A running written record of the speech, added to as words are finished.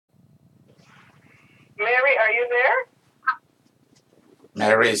Mary, are you there?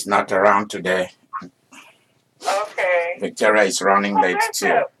 Mary is not around today. Okay. Victoria is running late That's too.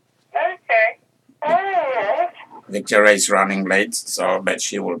 it. Okay. Alright. Victoria is running late, so but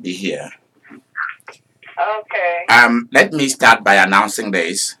she will be here. Okay. Let me start by announcing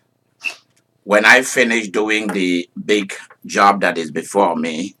this. When I finish doing the big job that is before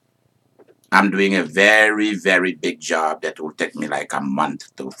me, I'm doing a very, very big job that will take me like a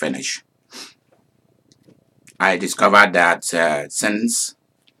month to finish. I discovered that since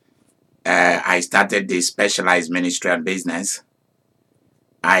I started this specialized ministry and business,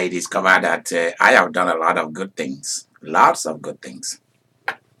 I discovered that I have done a lot of good things, lots of good things,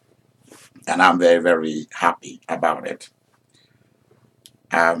 and I'm very, very happy about it.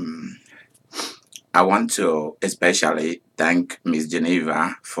 Um, I want to especially thank Miss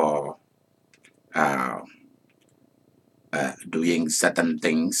Geneva for uh, doing certain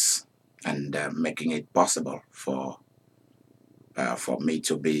things and making it possible for me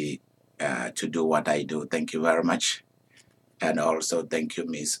to be to do what I do. Thank you very much, and also thank you,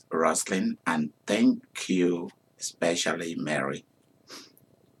 Miss Roslyn, and thank you especially Mary,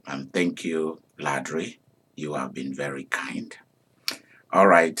 and thank you, Ladry. You have been very kind. All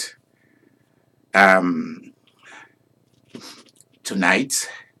right. Um, Tonight,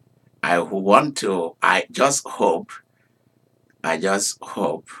 I just hope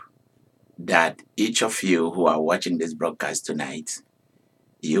that each of you who are watching this broadcast tonight,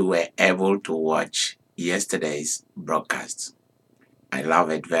 you were able to watch yesterday's broadcast. I love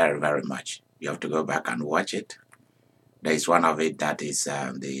it very, very much. You have to go back and watch it. There is one of it that is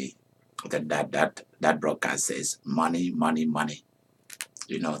that broadcast says money, money, money.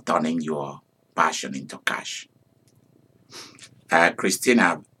 Turning your passion into cash.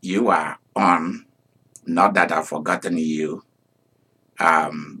 Christina, you are on. Not that I've forgotten you,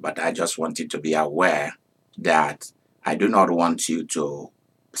 but I just want you to be aware that I do not want you to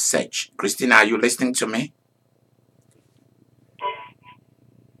search. Christina, are you listening to me?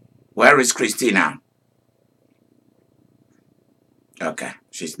 Where is Christina? Okay,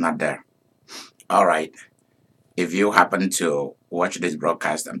 she's not there. All right. If you happen to watch this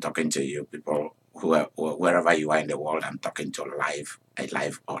broadcast, I'm talking to you, people who are wherever you are in the world. I'm talking to a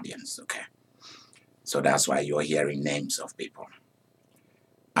live audience. Okay, so that's why you're hearing names of people.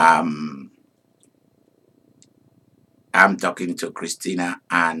 Um, I'm talking to Christina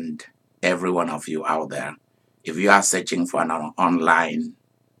and every one of you out there. If you are searching for an online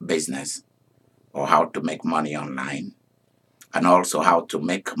business or how to make money online, and also how to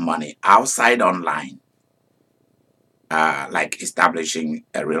make money outside online, like establishing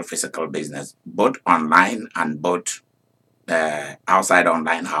a real physical business, both online and both outside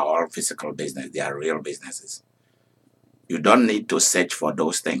online are all physical business. They are real businesses. You don't need to search for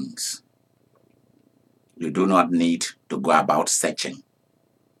those things. You do not need to go about searching.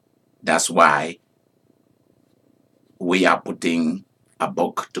 That's why we are putting a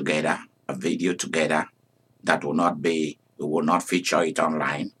book together, a video together that we will not feature it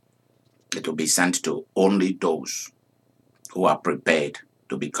online. It will be sent to only those who are prepared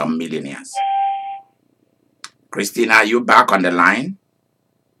to become millionaires. Christina, are you back on the line?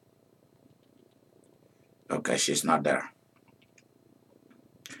 Okay, she's not there.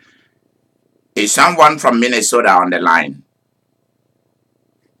 Is someone from Minnesota on the line?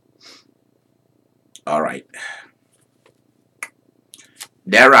 All right.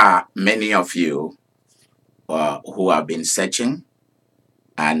 There are many of you who have been searching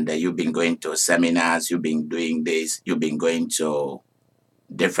and you've been going to seminars, you've been doing this, you've been going to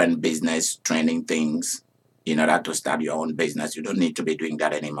different business training things in order to start your own business. You don't need to be doing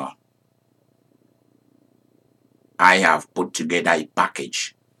that anymore. I have put together a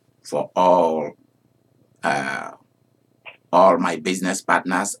package for uh, all my business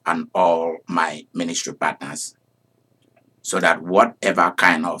partners and all my ministry partners, so that whatever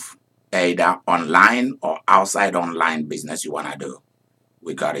kind of either online or outside online business you want to do,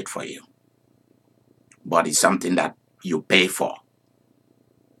 we got it for you. But it's something that you pay for.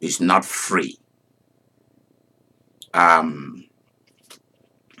 It's not free. Um,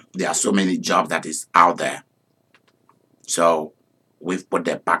 there are so many jobs that is out there. So we've put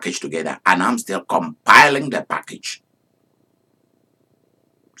the package together and I'm still compiling the package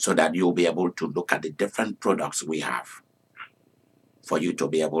so that you'll be able to look at the different products we have for you to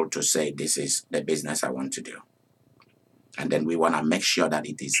be able to say, this is the business I want to do. And then we want to make sure that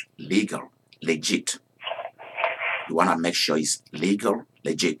it is legal, legit. We want to make sure it's legal,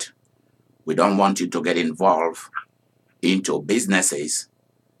 legit. We don't want you to get involved into businesses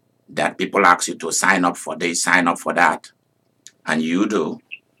that people ask you to sign up for this, sign up for that. And you do.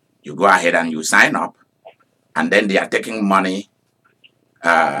 You go ahead and you sign up. and then they are taking money.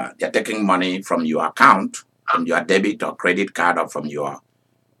 They're taking money from your account, from your debit or credit card, or from your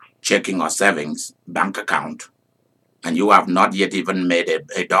checking or savings bank account, and you have not yet even made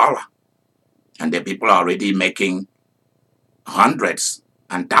a dollar, and the people are already making hundreds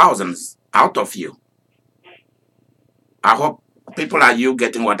and thousands out of you. I hope people are you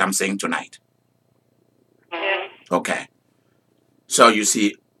getting what I'm saying tonight. Yeah. Okay. So you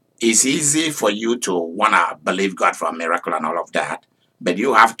see, it's easy for you to wanna believe God for a miracle and all of that, but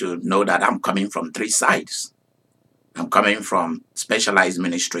you have to know that I'm coming from three sides. I'm coming from specialized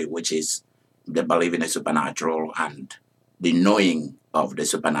ministry, which is the belief in the supernatural and the knowing of the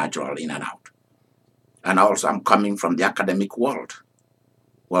supernatural in and out. And also, I'm coming from the academic world,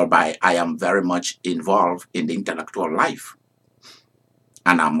 whereby I am very much involved in the intellectual life.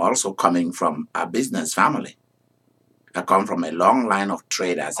 And I'm also coming from a business family. I come from a long line of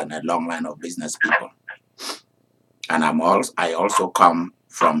traders and a long line of business people. And I also come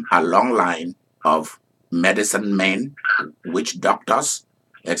from a long line of medicine men, witch doctors,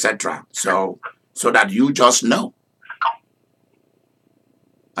 etc. So that you just know.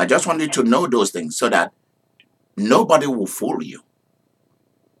 I just want you to know those things so that nobody will fool you.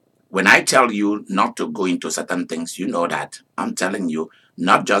 When I tell you not to go into certain things, you know that I'm telling you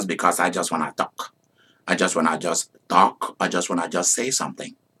not just because I just want to talk. I just want to just talk. I just want to just say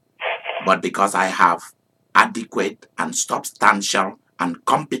something. But because I have adequate and substantial and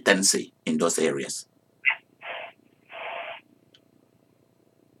competency in those areas.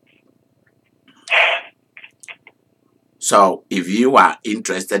 So if you are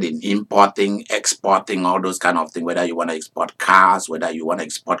interested in importing, exporting, all those kind of things, whether you want to export cars, whether you want to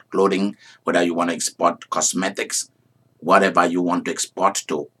export clothing, whether you want to export cosmetics, whatever you want to export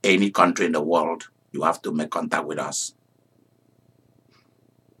to any country in the world, you have to make contact with us.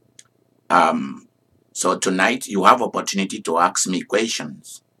 So tonight you have opportunity to ask me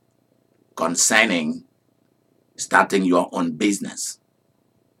questions concerning starting your own business.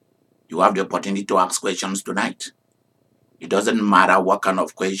 You have the opportunity to ask questions tonight. It doesn't matter what kind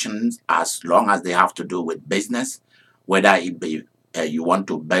of questions, as long as they have to do with business, whether it be you want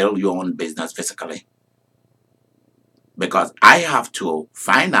to build your own business physically. Because I have to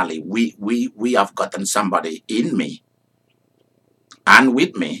finally, we have gotten somebody in me and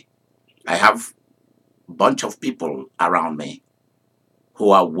with me. I have a bunch of people around me who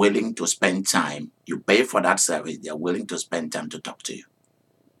are willing to spend time. You pay for that service, they're willing to spend time to talk to you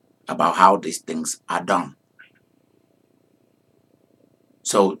about how these things are done.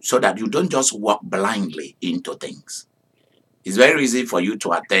 So that you don't just walk blindly into things. It's very easy for you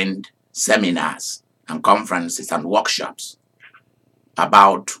to attend seminars and conferences and workshops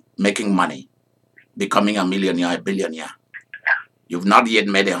about making money, becoming a millionaire, a billionaire. You've not yet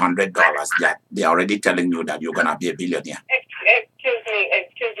made $100 yet. They're already telling you that you're gonna be a billionaire. Excuse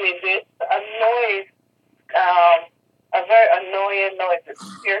me. This noise, a very annoying noise.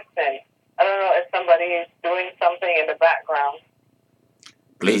 It's piercing. I don't know if somebody is doing something in the background.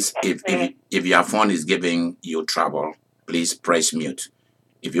 Please, if your phone is giving you trouble, please press mute.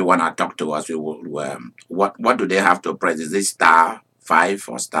 If you wanna talk to us, we will. What do they have to press? Is it *5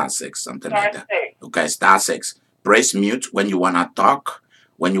 or *6, something like that? *6. Okay, *6. Press mute when you wanna talk.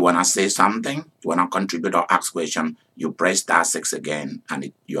 When you wanna say something, you wanna contribute or ask question, you press *6 again,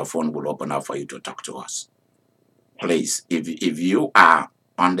 and your phone will open up for you to talk to us. Please, if you are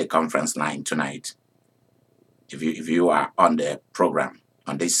on the conference line tonight, if you are on the program,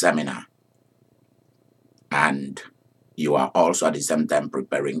 on this seminar, and you are also at the same time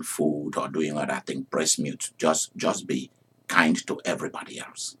preparing food or doing other thing, press mute. Just be kind to everybody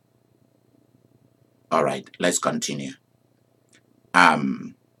else. All right, let's continue.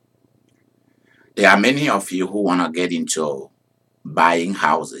 There are many of you who want to get into buying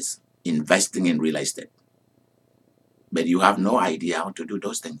houses, investing in real estate, but you have no idea how to do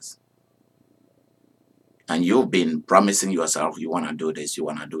those things. And you've been promising yourself you want to do this, you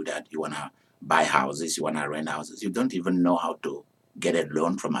want to do that, you want to buy houses, you want to rent houses. You don't even know how to get a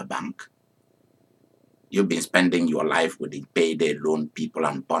loan from a bank. You've been spending your life with the payday loan people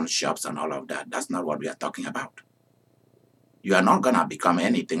and pawn shops and all of that. That's not what we are talking about. You are not going to become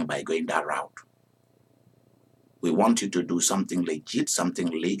anything by going that route. We want you to do something legit, something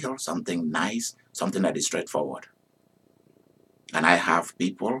legal, something nice, something that is straightforward. And I have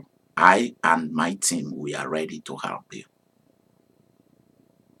people, I and my team, we are ready to help you.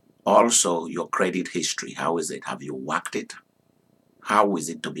 Also, your credit history, how is it? Have you worked it? How is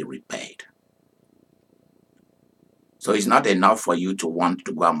it to be repaid? So it's not enough for you to want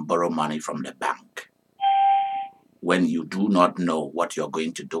to go and borrow money from the bank. when you do not know what you're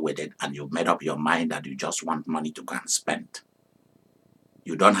going to do with it and you've made up your mind that you just want money to go and spend.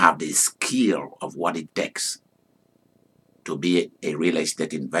 You don't have the skill of what it takes to be a real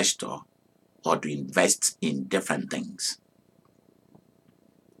estate investor or to invest in different things.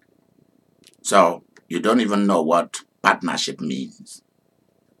 So you don't even know what partnership means.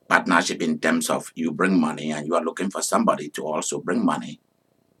 Partnership in terms of you bring money and you are looking for somebody to also bring money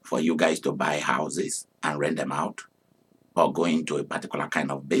for you guys to buy houses and rent them out or go into a particular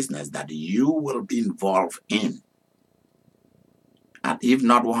kind of business that you will be involved in. And if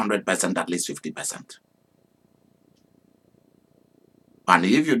not 100%, at least 50%. And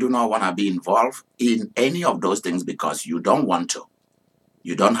if you do not want to be involved in any of those things because you don't want to,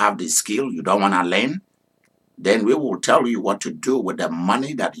 you don't have the skill, you don't want to learn, then we will tell you what to do with the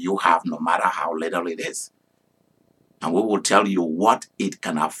money that you have, no matter how little it is. And we will tell you what it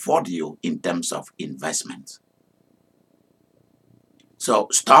can afford you in terms of investment. So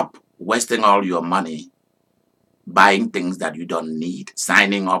stop wasting all your money buying things that you don't need,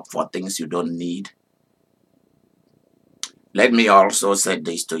 signing up for things you don't need. Let me also say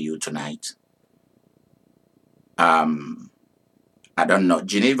this to you tonight. I don't know.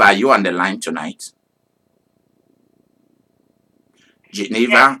 Geneva, are you on the line tonight?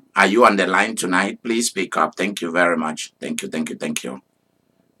 Geneva, are you on the line tonight? Please speak up. Thank you very much. Thank you.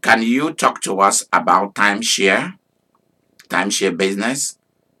 Can you talk to us about timeshare business,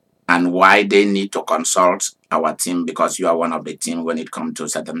 and why they need to consult our team, because you are one of the team when it comes to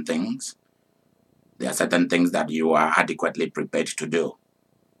certain things? There are certain things that you are adequately prepared to do.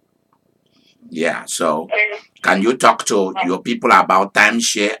 Yeah, so can you talk to your people about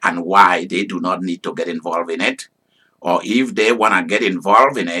timeshare and why they do not need to get involved in it? Or if they want to get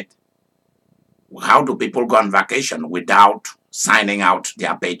involved in it, how do people go on vacation without signing out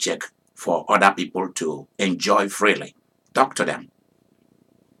their paycheck for other people to enjoy freely? Talk to them.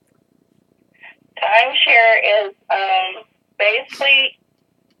 Timeshare is basically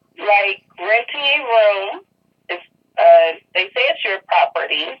like renting a room. It's, they say it's your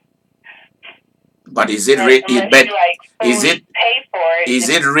property. But is it really? Is it pay for it? Is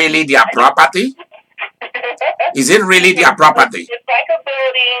it really their property? Is it really their property? It's like a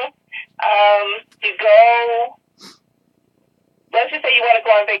building. You go. Let's just say you want to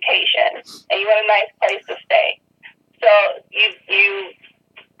go on vacation and you want a nice place to stay. So you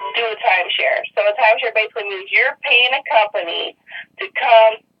do a timeshare. So a timeshare basically means you're paying a company to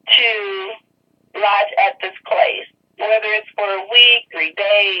come to lodge at this place, whether it's for a week, 3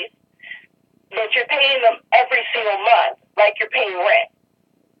 days, but you're paying them every single month, like you're paying rent.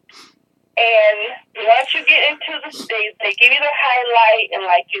 And once you get into the state, they give you the highlight, and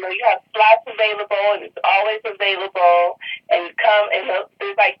you have slots available, and it's always available. And you come, and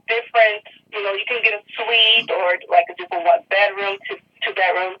there's like different, you can get a suite or like a different 1 bedroom, 2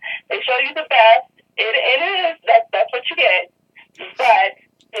 bedroom. They show you the best. It is that's what you get. But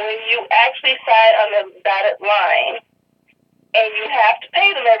when you actually sign on the dotted line, and you have to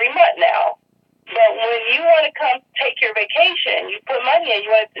pay them every month now. But when you want to come take your vacation, you put money in,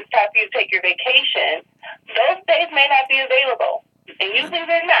 it's time for you to take your vacation, those days may not be available. And usually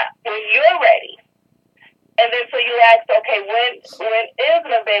they're not when you're ready. And then so you ask, okay, when is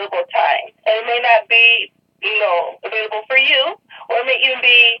an available time? And it may not be, available for you, or it may even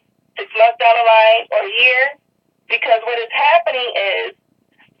be 6 months down the line or a year. Because what is happening is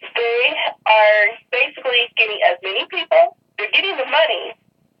they are basically getting as many people, they're getting the money,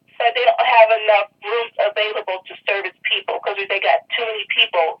 but they don't have enough rooms available to service people because they got too many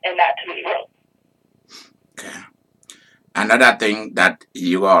people and not too many rooms. Okay. Another thing that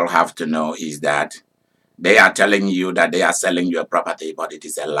you all have to know is that they are telling you that they are selling you a property, but it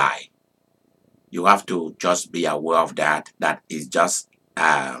is a lie. You have to just be aware of that. That is just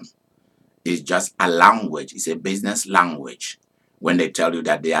a language. It's a business language. When they tell you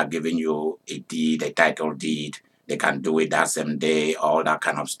that they are giving you a deed, a title deed, they can do it that same day, all that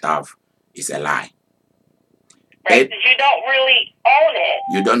kind of stuff, is a lie. Right, because you don't really own it.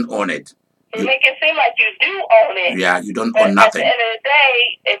 You don't own it. You make it seem like you do own it. Yeah, you don't own nothing. At the end of the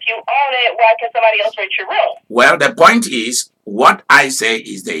day, if you own it, why can somebody else rent your room? Well, the point is, what I say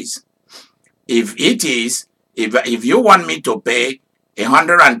is this. If you want me to pay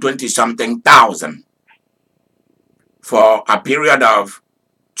 120-something thousand for a period of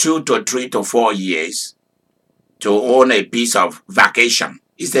 2 to 3 to 4 years to own a piece of vacation,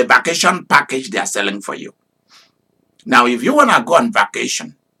 it's a vacation package they are selling for you. Now, if you want to go on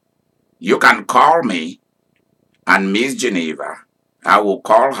vacation, you can call me and Miss Geneva. I will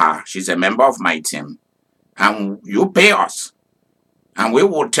call her. She's a member of my team. And you pay us. And we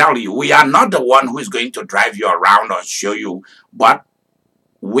will tell you, we are not the one who is going to drive you around or show you, but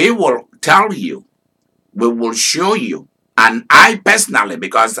we will tell you, we will show you. And I personally,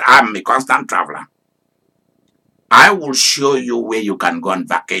 because I'm a constant traveler, I will show you where you can go on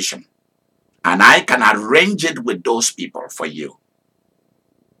vacation. And I can arrange it with those people for you.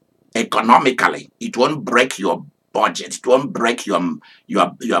 Economically, it won't break your budget. It won't break your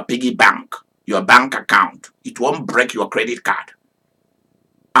piggy bank, your bank account. It won't break your credit card.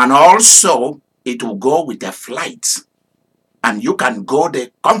 And also, it will go with the flights. And you can go there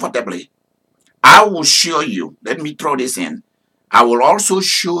comfortably. I will show you. Let me throw this in. I will also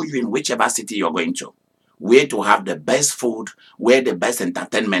show you in whichever city you're going to, where to have the best food, where the best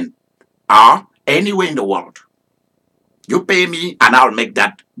entertainment are, anywhere in the world. You pay me and I'll make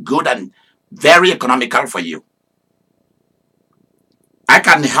that good and very economical for you. I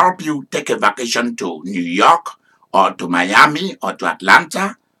can help you take a vacation to New York or to Miami or to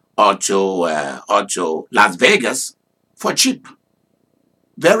Atlanta or to Las Vegas for cheap.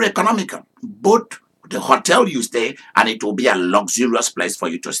 Very economical. Both the hotel you stay and it will be a luxurious place for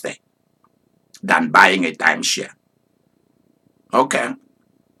you to stay than buying a timeshare. Okay.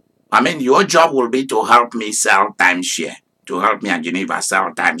 I mean, your job will be to help me sell timeshare, to help me and Geneva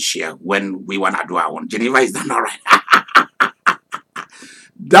sell timeshare when we want to do our own. Geneva, is that all right?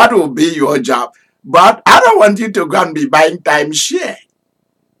 That will be your job. But I don't want you to go and be buying timeshare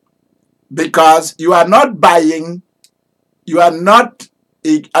because you are not buying, you are not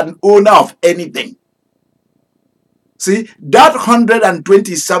an owner of anything. See, that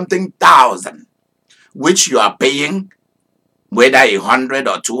 120 something thousand, which you are paying, whether 100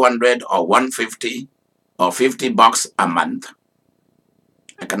 or 200 or 150 or $50 a month,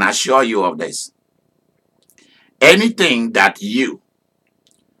 I can assure you of this. Anything that you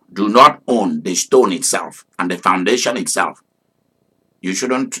do not own, the stone itself and the foundation itself, you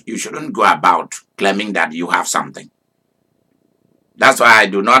shouldn't go about claiming that you have something. That's why I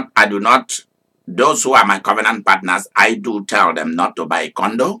do not, those who are my covenant partners, I do tell them not to buy a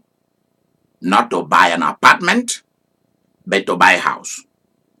condo, not to buy an apartment, but to buy a house.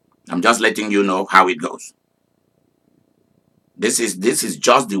 I'm just letting you know how it goes. This is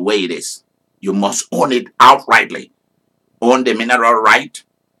just the way it is. You must own it outrightly. Own the mineral right,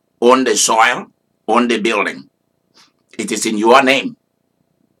 own the soil, own the building. It is in your name,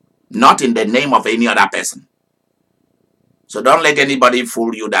 not in the name of any other person. So don't let anybody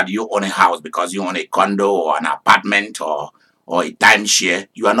fool you that you own a house because you own a condo or an apartment or a timeshare.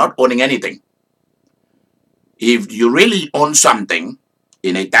 You are not owning anything. If you really own something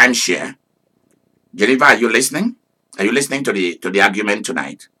in a timeshare, Geneva, are you listening? Are you listening to the argument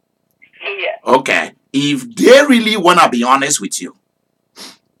tonight? Yeah. Okay. If they really want to be honest with you,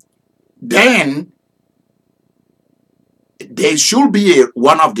 then there should be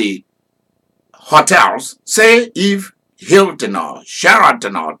one of the hotels, say if Hilton or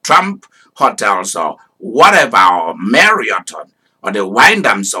Sheraton or Trump hotels or whatever, or Marriott or the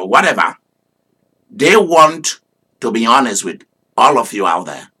Wyndhams or whatever, they want to be honest with all of you out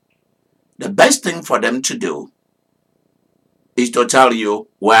there. The best thing for them to do is to tell you,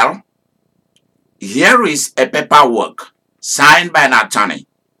 well, here is a paperwork signed by an attorney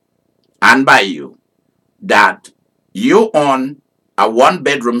and by you that you own a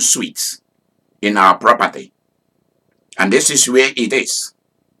one-bedroom suite in our property. And this is where it is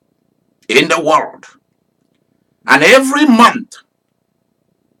in the world. And every month,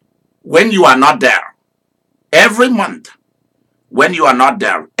 when you are not there, every month when you are not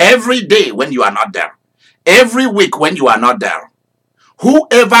there, every day when you are not there, every week when you are not there,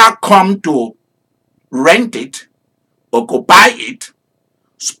 whoever come to rent it, occupy it,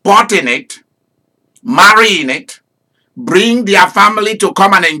 spot in it, marry in it, bring their family to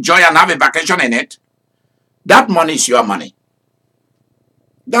come and enjoy and have a vacation in it, that money is your money.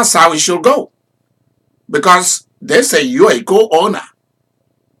 That's how it should go. Because they say you're a co-owner.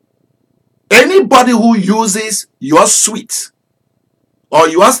 Anybody who uses your suite or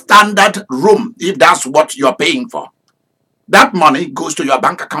your standard room, if that's what you're paying for, that money goes to your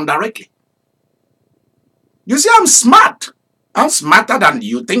bank account directly. You see, I'm smart. I'm smarter than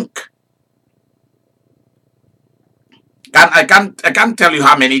you think. And I can't tell you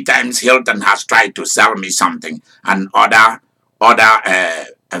how many times Hilton has tried to sell me something and other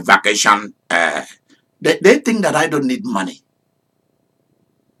vacation. They think that I don't need money,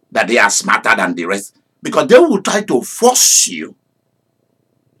 that they are smarter than the rest, because they will try to force you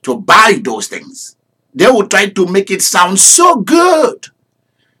to buy those things. They will try to make it sound so good,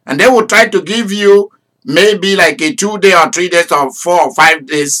 and they will try to give you maybe like a 2 day or 3 days or 4 or 5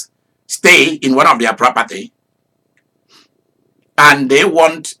 days stay in one of their property. and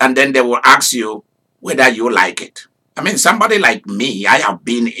then they will ask you whether you like it. I mean, somebody like me, I have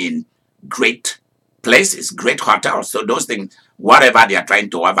been in great places, great hotels. So those things, whatever they are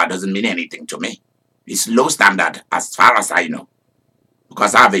trying to offer, doesn't mean anything to me. It's low standard as far as I know,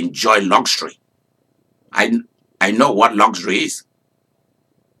 because I've enjoyed luxury. I know what luxury is.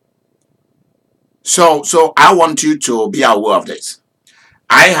 So I want you to be aware of this.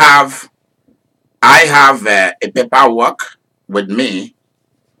 I have a paperwork with me.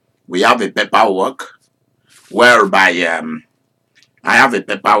 We have a paperwork whereby I have a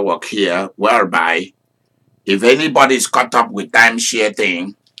paperwork here whereby if anybody is caught up with timeshare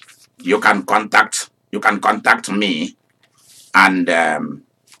thing, you can contact me, and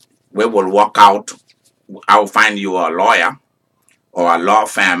we will work out. I'll find you a lawyer or a law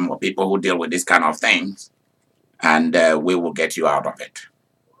firm or people who deal with this kind of things, and we will get you out of it.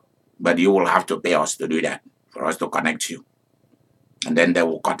 But you will have to pay us to do that, for us to connect you, and then they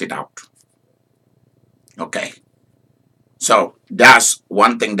will cut it out. Okay. So that's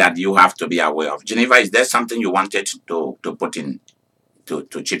one thing that you have to be aware of. Geneva, is there something you wanted to put in, to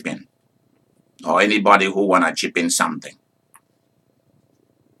chip in? Or anybody who wanna chip in something?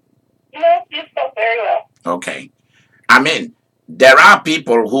 No, you spoke very well. Okay. I mean, there are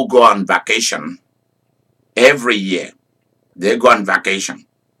people who go on vacation every year. They go on vacation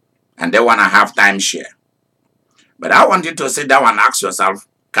and they wanna have timeshare. But I want you to sit down and ask yourself,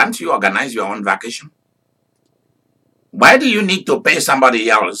 can't you organize your own vacation? Why do you need to pay somebody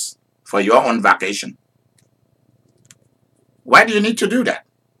else for your own vacation? Why do you need to do that?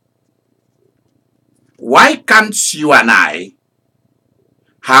 Why can't you and I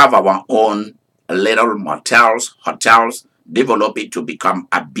have our own little motels, hotels, develop it to become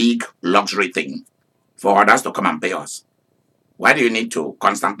a big luxury thing for others to come and pay us? Why do you need to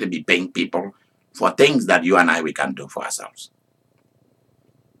constantly be paying people for things that you and I we can do for ourselves?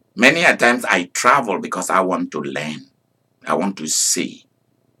 Many a times I travel because I want to learn. I want to see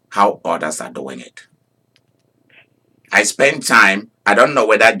how others are doing it. I spend time. I don't know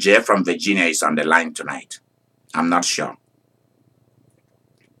whether Jay from Virginia is on the line tonight. I'm not sure.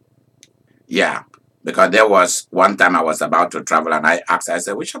 Yeah, because there was one time I was about to travel and I asked her, I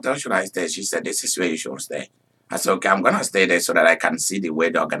said, which hotel should I stay? She said, this is where you should stay. I said, okay, I'm going to stay there so that I can see the way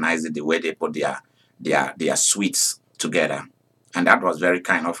they organize it, the way they put their suites together. And that was very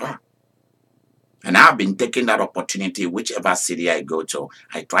kind of her. And I've been taking that opportunity, whichever city I go to,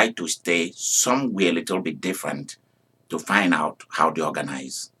 I try to stay somewhere a little bit different to find out how they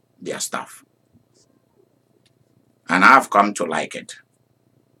organize their stuff. And I've come to like it.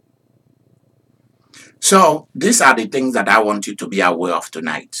 So these are the things that I want you to be aware of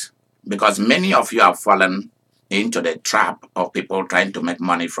tonight, because many of you have fallen into the trap of people trying to make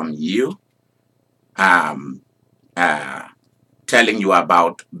money from you, telling you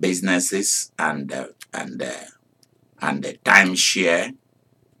about businesses and the timeshare,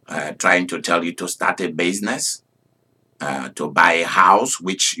 trying to tell you to start a business, to buy a house,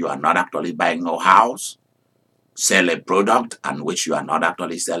 which you are not actually buying no house, sell a product, and which you are not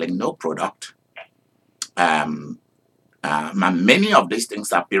actually selling no product. Many of these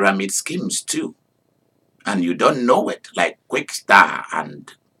things are pyramid schemes too, and you don't know it, like Quick Star and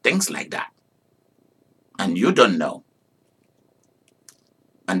things like that, and you don't know.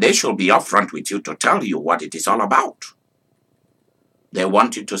 And they should be upfront with you to tell you what it is all about. They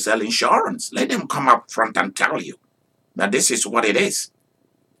want you to sell insurance. Let them come up front and tell you that this is what it is.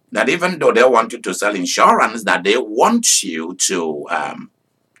 That even though they want you to sell insurance, that they want you to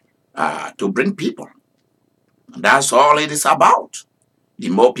bring people. And that's all it is about. The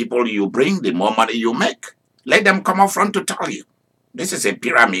more people you bring, the more money you make. Let them come up front to tell you. This is a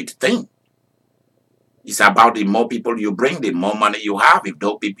pyramid thing. It's about the more people you bring, the more money you have.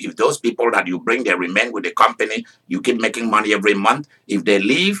 If those people that you bring, they remain with the company, you keep making money every month. If they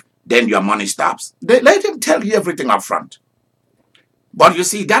leave, then your money stops. Let them tell you everything up front. But you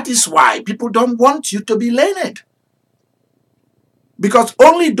see, that is why people don't want you to be learned. Because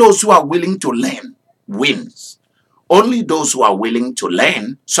only those who are willing to learn wins. Only those who are willing to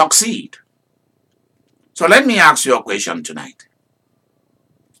learn succeed. So let me ask you a question tonight.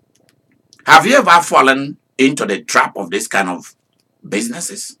 Have you ever fallen into the trap of this kind of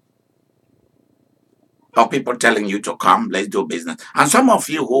businesses? Of people telling you to come, let's do business. And some of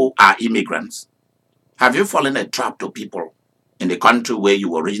you who are immigrants, have you fallen a trap to people in the country where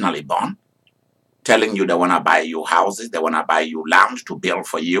you were originally born, telling you they want to buy you houses, they want to buy you land to build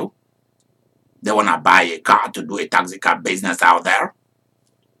for you, they want to buy a car to do a taxi cab business out there,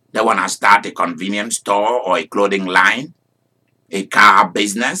 they want to start a convenience store or a clothing line, a car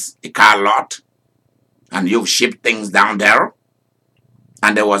business, a car lot, and you've shipped things down there,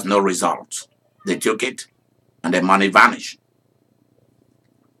 and there was no result. They took it and the money vanished.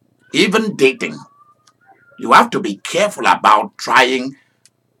 Even dating, you have to be careful about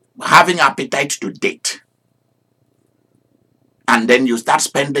having appetite to date. And then you start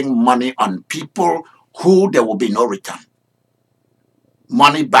spending money on people who there will be no return.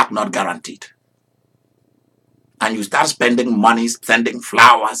 Money back not guaranteed. And you start spending money sending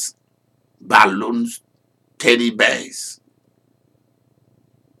flowers, balloons, teddy bears,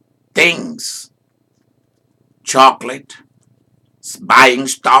 things, chocolate, buying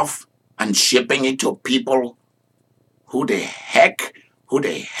stuff and shipping it to people who the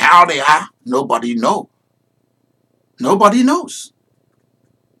hell they are, nobody knows. Nobody knows.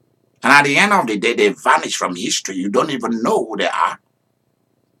 And at the end of the day, they vanish from history. You don't even know who they are.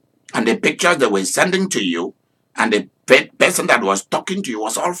 And the pictures they were sending to you and the person that was talking to you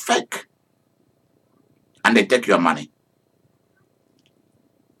was all fake. And they take your money.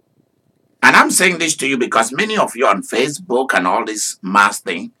 And I'm saying this to you because many of you on Facebook and all this mass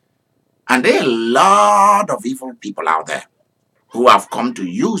thing, and there are a lot of evil people out there who have come to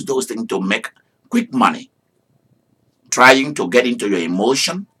use those things to make quick money, trying to get into your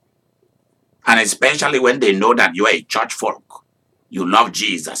emotion, and especially when they know that you are a church folk, you love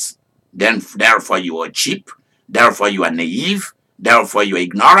Jesus, then therefore you are cheap, therefore you are naive, therefore you are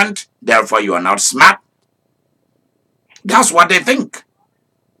ignorant, therefore you are not smart. That's what they think.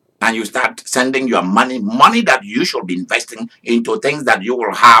 And you start sending your money that you should be investing into things that you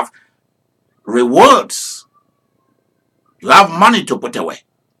will have rewards. You have money to put away.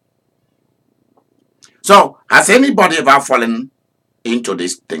 So, has anybody ever fallen into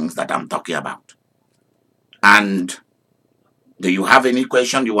these things that I'm talking about? And do you have any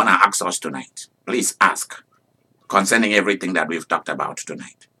question you want to ask us tonight? Please ask concerning everything that we've talked about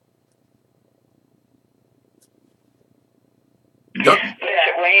tonight.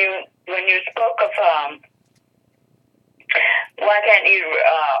 When you spoke of why can't you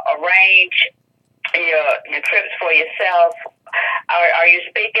arrange your trips for yourself? Are you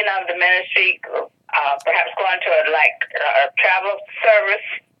speaking of the ministry, perhaps going to a travel service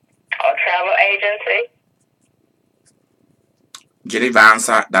or travel agency? Geneva,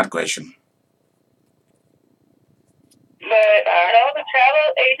 answer that question. But I know the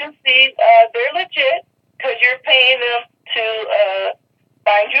travel agencies, they're legit because you're paying them to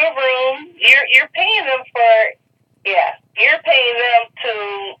find you a room. You're paying them you're paying them to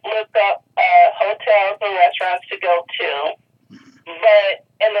look up hotels or restaurants to go to. But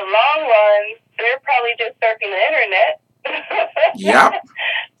in the long run, they're probably just surfing the internet. Yep.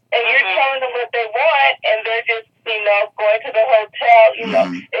 And you're telling them what they want, and they're just, going to the hotel. It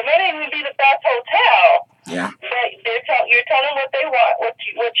may not even be the best hotel. Yeah. But you're telling them what they want,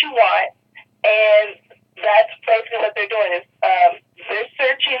 what you want, and that's basically what they're doing. Is they're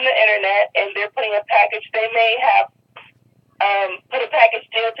searching the internet and they're putting a package. They may have put a package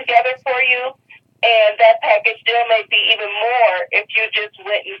deal together for you, and that package deal may be even more if you just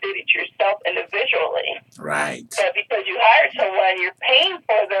went and did it yourself individually. Right. But because you hired someone, you're paying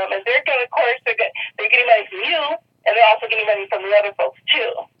for them, and they're getting money from you, and they're also getting money from the other folks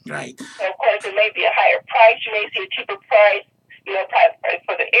too. Right. So of course, it may be a higher price. You may see a cheaper price, price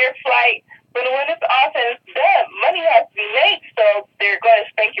for the air flight. But when it's all said and done, money has to be made, so they're going to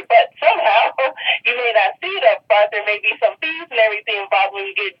spank your butt somehow. You may not see it up front. There may be some fees and everything involved when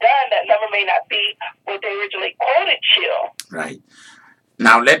you get done. That number may not be what they originally quoted you. Right.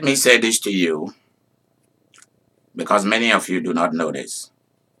 Now, let me say this to you, because many of you do not know this.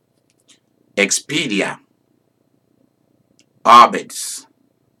 Expedia, Orbitz,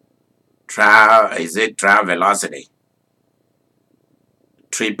 Travelocity,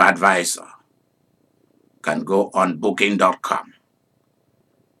 TripAdvisor, can go on booking.com.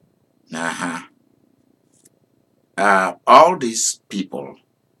 All these people,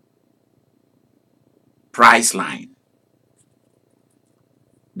 Priceline,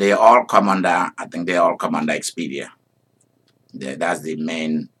 they all come under Expedia. That's the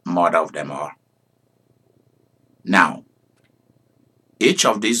main model of them all. Now, each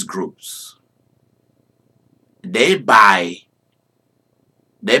of these groups, they buy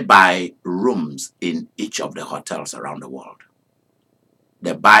rooms in each of the hotels around the world.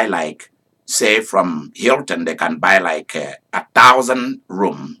 They buy say from Hilton, they can buy 1,000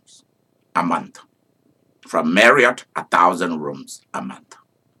 rooms a month. From Marriott, 1,000 rooms a month.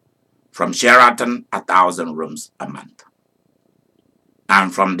 From Sheraton, 1,000 rooms a month.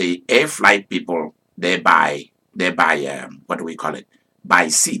 And from the air flight people, they buy buy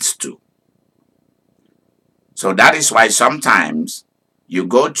seats too. So that is why sometimes you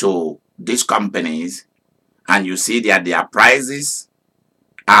go to these companies and you see that their prices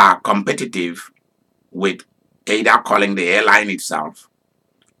are competitive with either calling the airline itself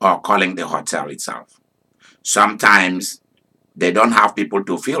or calling the hotel itself. Sometimes they don't have people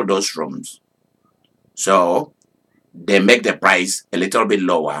to fill those rooms, so they make the price a little bit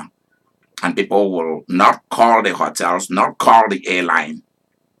lower, and people will not call the hotels, not call the airline.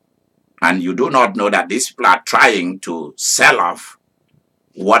 And you do not know that these people are trying to sell off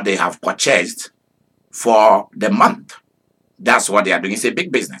what they have purchased for the month. That's what they are doing. It's a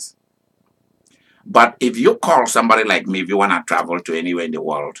big business. But if you call somebody like me, if you want to travel to anywhere in the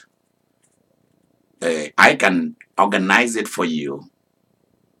world, I can organize it for you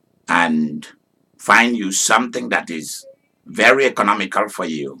and find you something that is very economical for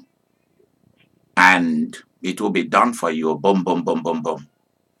you, and it will be done for you. Boom, boom, boom, boom, boom.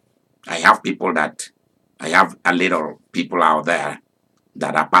 I have a little people out there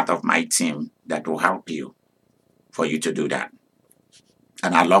that are part of my team that will help you for you to do that.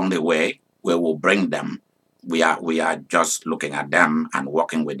 And along the way, we will bring them. We are just looking at them and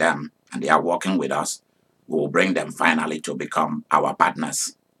working with them, and they are working with us. We will bring them finally to become our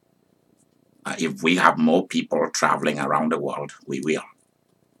partners. If we have more people traveling around the world, we will.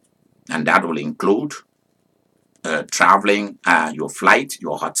 And that will include traveling, your flight,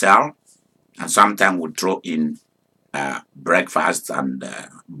 your hotel, and sometimes we'll throw in breakfast and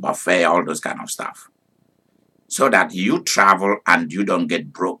buffet, all those kind of stuff, so that you travel and you don't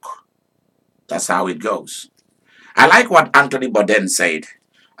get broke. That's how it goes. I like what Anthony Bourdain said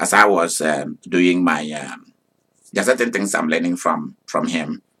as I was doing my. There are certain things I'm learning from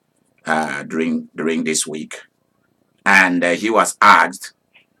him during this week, and he was asked,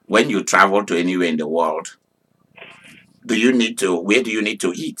 when you travel to anywhere in the world, where do you need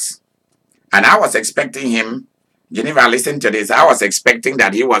to eat? And I was expecting him, Geneva, listen to this. I was expecting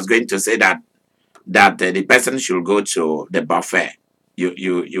that he was going to say that the person should go to the buffet.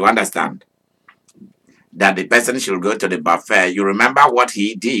 You understand? That the person should go to the buffet. You remember what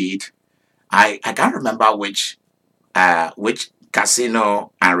he did? I can't remember which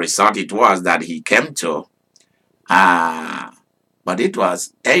casino and resort it was that he came to. Uh, but it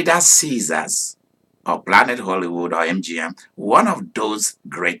was either Caesars or Planet Hollywood or MGM, one of those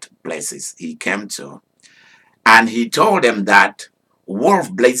great places he came to. And he told them that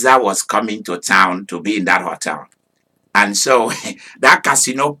Wolf Blazer was coming to town to be in that hotel. And so that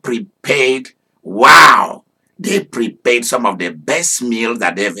casino prepared, wow, they prepared some of the best meals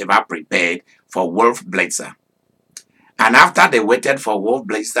that they've ever prepared for Wolf Blazer. And after they waited for Wolf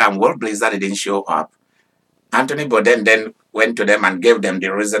Blazer and Wolf Blazer didn't show up, Anthony Bourdain then went to them and gave them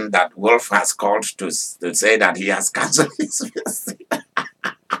the reason that Wolf has called to say that he has canceled his visit.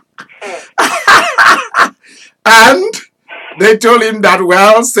 And they told him that,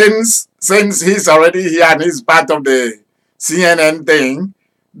 well, since he's already here and he's part of the CNN thing,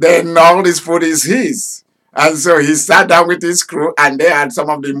 then all this food is his. And so he sat down with his crew and they had some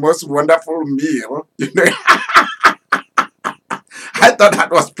of the most wonderful meal. I thought that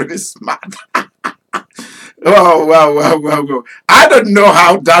was pretty smart. Oh, wow. I don't know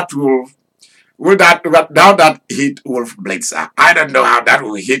how that now that hit Wolf Blitzer. I don't know how that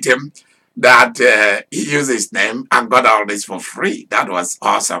will hit him, that he used his name and got all this for free. That was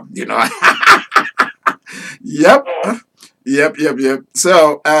awesome. Yep.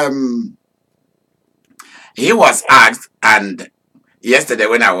 So he was asked, and yesterday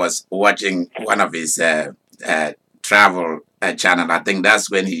when I was watching one of his travel channel, I think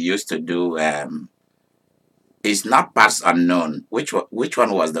that's when he used to do. It's not Parts Unknown. Which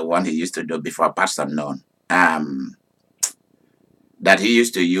one was the one he used to do before Parts Unknown? That he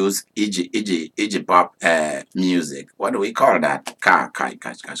used to use Egypt pop music. What do we call that? Gosh.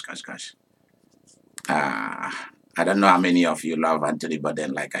 I don't know how many of you love Anthony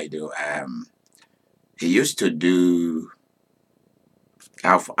Bourdain like I do. He used to do.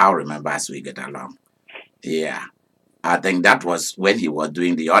 I'll remember as we get along. Yeah, I think that was when he was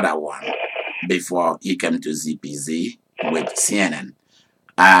doing the other one before he came to ZPZ with CNN.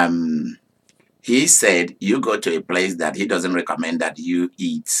 He said you go to a place that he doesn't recommend that you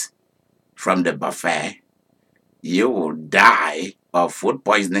eat from the buffet, you will die of food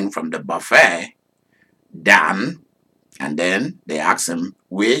poisoning from the buffet. Done. And then they asked him,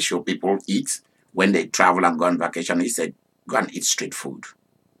 where should people eat when they travel and go on vacation? He said, go and eat street food.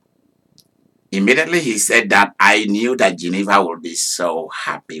 Immediately he said that, I knew that Geneva would be so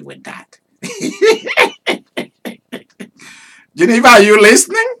happy with that. Geneva, are you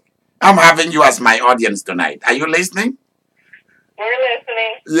listening? I'm having you as my audience tonight. Are you listening? We're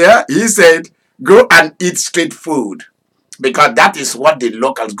listening. Yeah, he said, go and eat street food. Because that is what the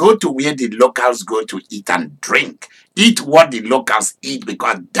locals go to, where the locals go to eat and drink. Eat what the locals eat,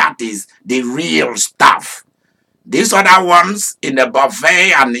 because that is the real stuff. These other ones in the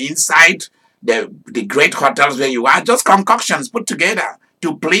buffet and inside the great hotels where you are, just concoctions put together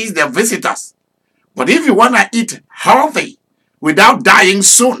to please the visitors. But if you want to eat healthy without dying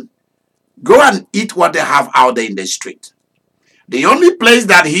soon, go and eat what they have out there in the street. The only place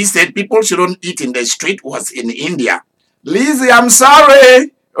that he said people shouldn't eat in the street was in India. Lizzie, I'm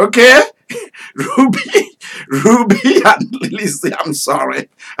sorry. Okay? Ruby, Ruby and Lizzie, I'm sorry.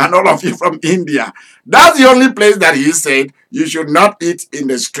 And all of you from India. That's the only place that he said you should not eat in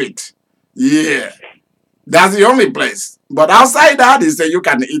the street. Yeah. That's the only place. But outside that, he said you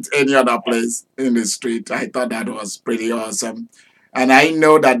can eat any other place in the street. I thought that was pretty awesome. And I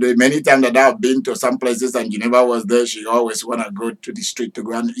know that the many times that I've been to some places and Geneva was there, she always want to go to the street to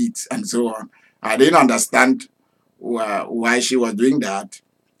go and eat and so on. I didn't understand why she was doing that.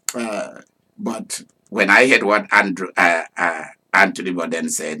 But when I heard what Anthony Boden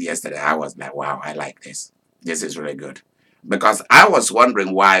said yesterday, I was like, wow, I like this. This is really good. Because I was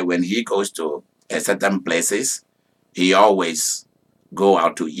wondering why when he goes to certain places, he always go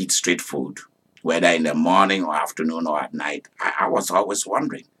out to eat street food, whether in the morning or afternoon or at night. I was always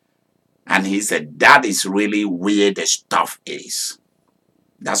wondering. And he said, that is really where the stuff is.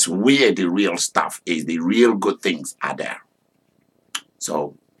 That's where the real stuff is. The real good things are there.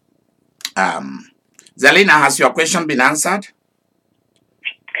 So, Zelina, has your question been answered?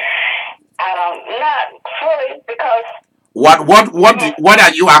 Not fully, because What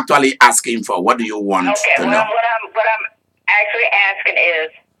are you actually asking for? What do you want to know? What I'm actually asking is,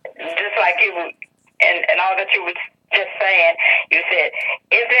 just like you and all that you were just saying, you said,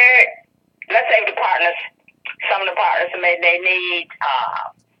 is there, let's say some of the partners they need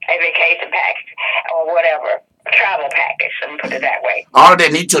a vacation package or whatever, a travel package, let me put it that way. All they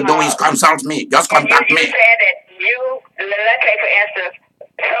need to do is consult me. Just contact me. You said that let's say for instance,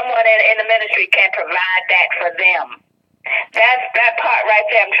 someone in the ministry can provide that for them. That's that part right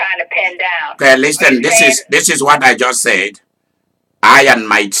there I'm trying to pin down. Okay, listen, this is what I just said. I and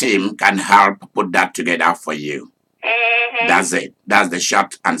my team can help put that together for you. Mm-hmm. That's it. That's the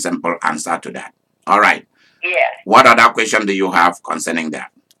short and simple answer to that. All right. Yeah. What other question do you have concerning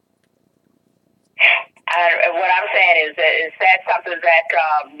that? What I'm saying is that something that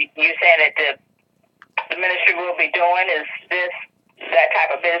you said that the ministry will be doing? Is this that type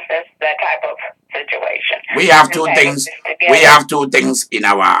of business, that type of situation? We have two things. We have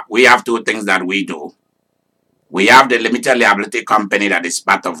two things that we do. We have the limited liability company that is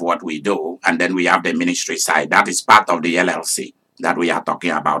part of what we do, and then we have the ministry side. That is part of the LLC that we are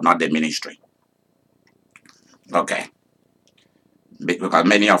talking about, not the ministry. Okay. Because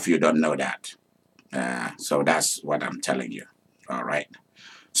many of you don't know that. So that's what I'm telling you. All right.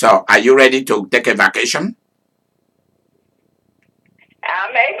 So are you ready to take a vacation?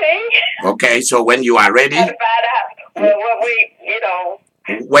 Maybe. Okay, so when you are ready,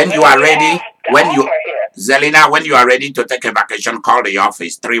 Zelina, when you are ready to take a vacation, call the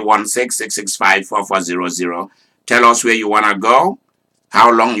office 316-665-4400. Tell us where you want to go,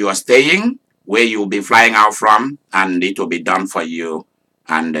 how long you are staying, where you'll be flying out from, and it will be done for you.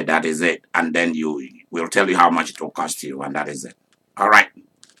 And that is it. And then we'll tell you how much it will cost you, and that is it. All right.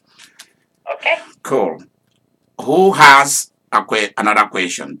 Okay. Cool. Who has another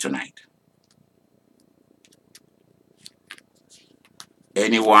question tonight?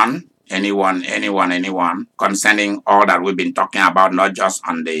 Anyone concerning all that we've been talking about, not just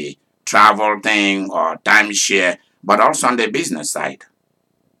on the travel thing or timeshare, but also on the business side?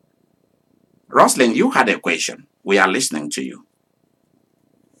 Roslyn, you had a question. We are listening to you.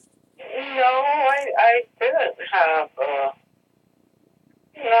 No, I didn't have.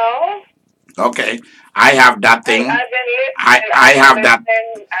 No. Okay, I have that thing. I've been listening.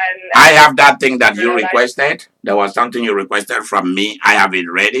 I have that thing that you requested. There was something you requested from me. I have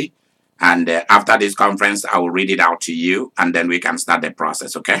it ready, and after this conference, I will read it out to you, and then we can start the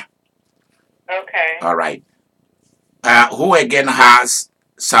process. Okay? Okay. All right. Who again has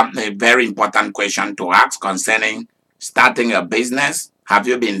a very important question to ask concerning starting a business? Have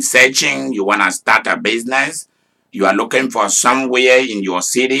you been searching? You want to start a business? You are looking for somewhere in your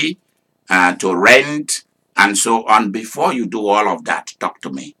city to rent and so on. Before you do all of that, talk to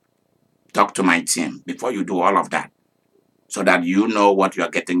me. Talk to my team before you do all of that, so that you know what you are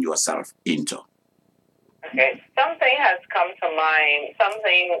getting yourself into. Okay. Something has come to mind.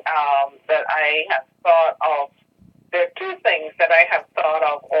 Something that I have thought of. There are two things that I have thought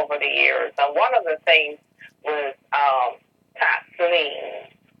of over the years. And one of the things was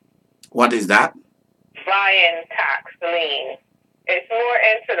Vaseline. What is that? buying tax lien. It's more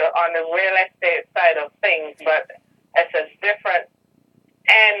into on the real estate side of things, but it's a different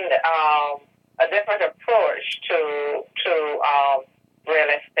and a different approach to real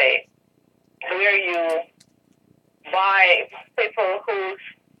estate, where you buy people whose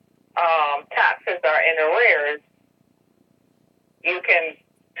taxes are in arrears. You can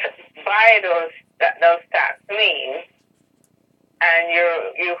buy those tax liens, and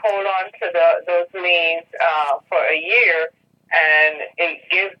you hold on to those liens for a year, and it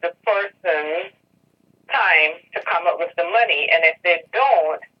gives the person time to come up with the money. And if they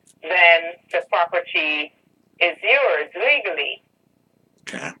don't, then the property is yours legally.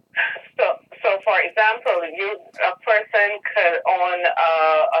 Okay. So for example, a person could own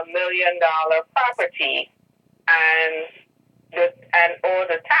 $1 million property and owe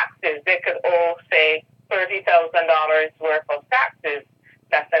the taxes. They could owe, say, $30,000 worth of taxes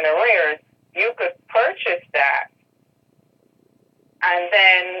that's in arrears. You could purchase that, and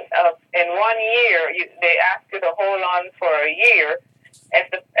then in 1 year, they ask you to hold on for a year. If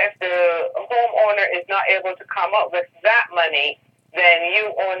the homeowner is not able to come up with that money, then you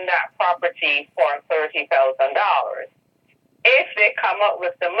own that property for $30,000. If they come up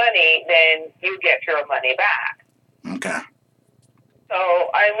with the money, then you get your money back. Okay. So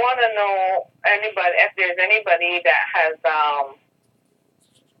I want to know if there's anybody that has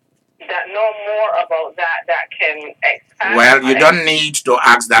that know more about that can expand. Well, you don't need to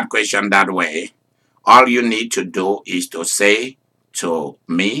ask that question that way. All you need to do is to say to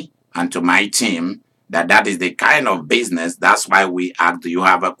me and to my team that is the kind of business. That's why we asked, do you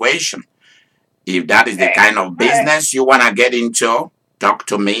have a question? If that is the kind of business you want to get into, talk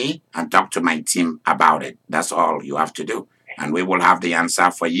to me and talk to my team about it. That's all you have to do. And we will have the answer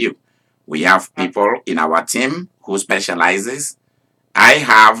for you. We have people in our team who specializes. I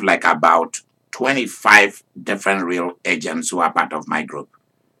have like about 25 different real agents who are part of my group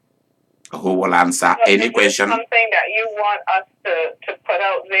who will answer any question. Is this something that you want us to put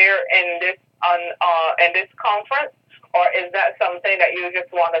out there in this conference, or is that something that you just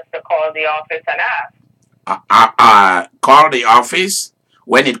want us to call the office and ask? Call the office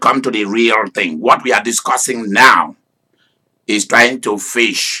when it comes to the real thing. What we are discussing now is trying to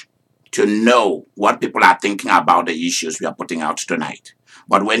fish to know what people are thinking about the issues we are putting out tonight.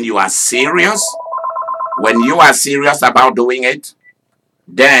 But when you are serious about doing it,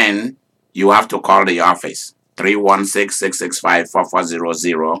 then you have to call the office,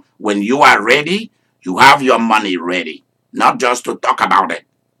 316-665-4400. When you are ready, you have your money ready, not just to talk about it.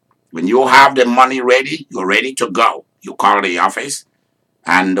 When you have the money ready, you're ready to go. You call the office,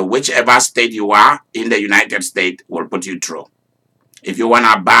 and whichever state you are in the United States will put you through. If you want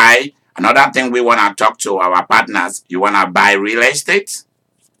to buy, another thing we want to talk to our partners, you want to buy real estate,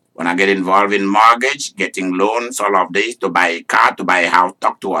 want to get involved in mortgage, getting loans, all of this, to buy a car, to buy a house,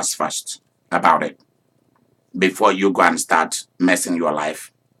 talk to us first about it before you go and start messing your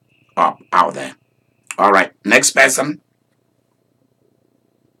life up out there. All right, next person.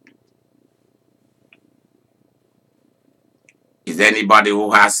 Is there anybody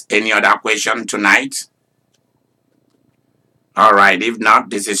who has any other question tonight? All right, if not,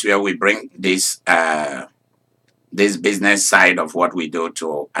 this is where we bring this business side of what we do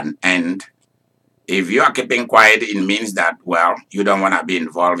to an end. If you are keeping quiet, it means that, well, you don't want to be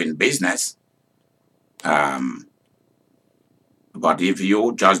involved in business. But if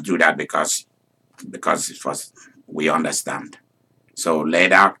you just do that because it was, we understand. So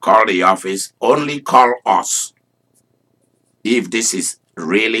later, call the office. Only call us if this is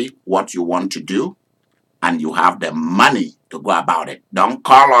really what you want to do and you have the money to go about it. Don't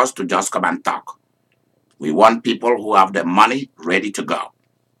call us to just come and talk. We want people who have the money ready to go.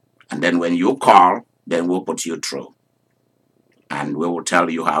 And then when you call, then we'll put you through. And we will tell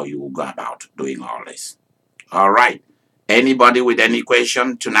you how you will go about doing all this. All right. Anybody with any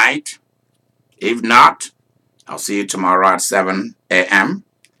question tonight? If not, I'll see you tomorrow at 7 a.m.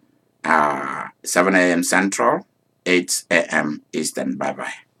 7 a.m. Central, 8 a.m. Eastern.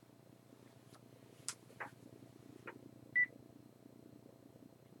 Bye-bye.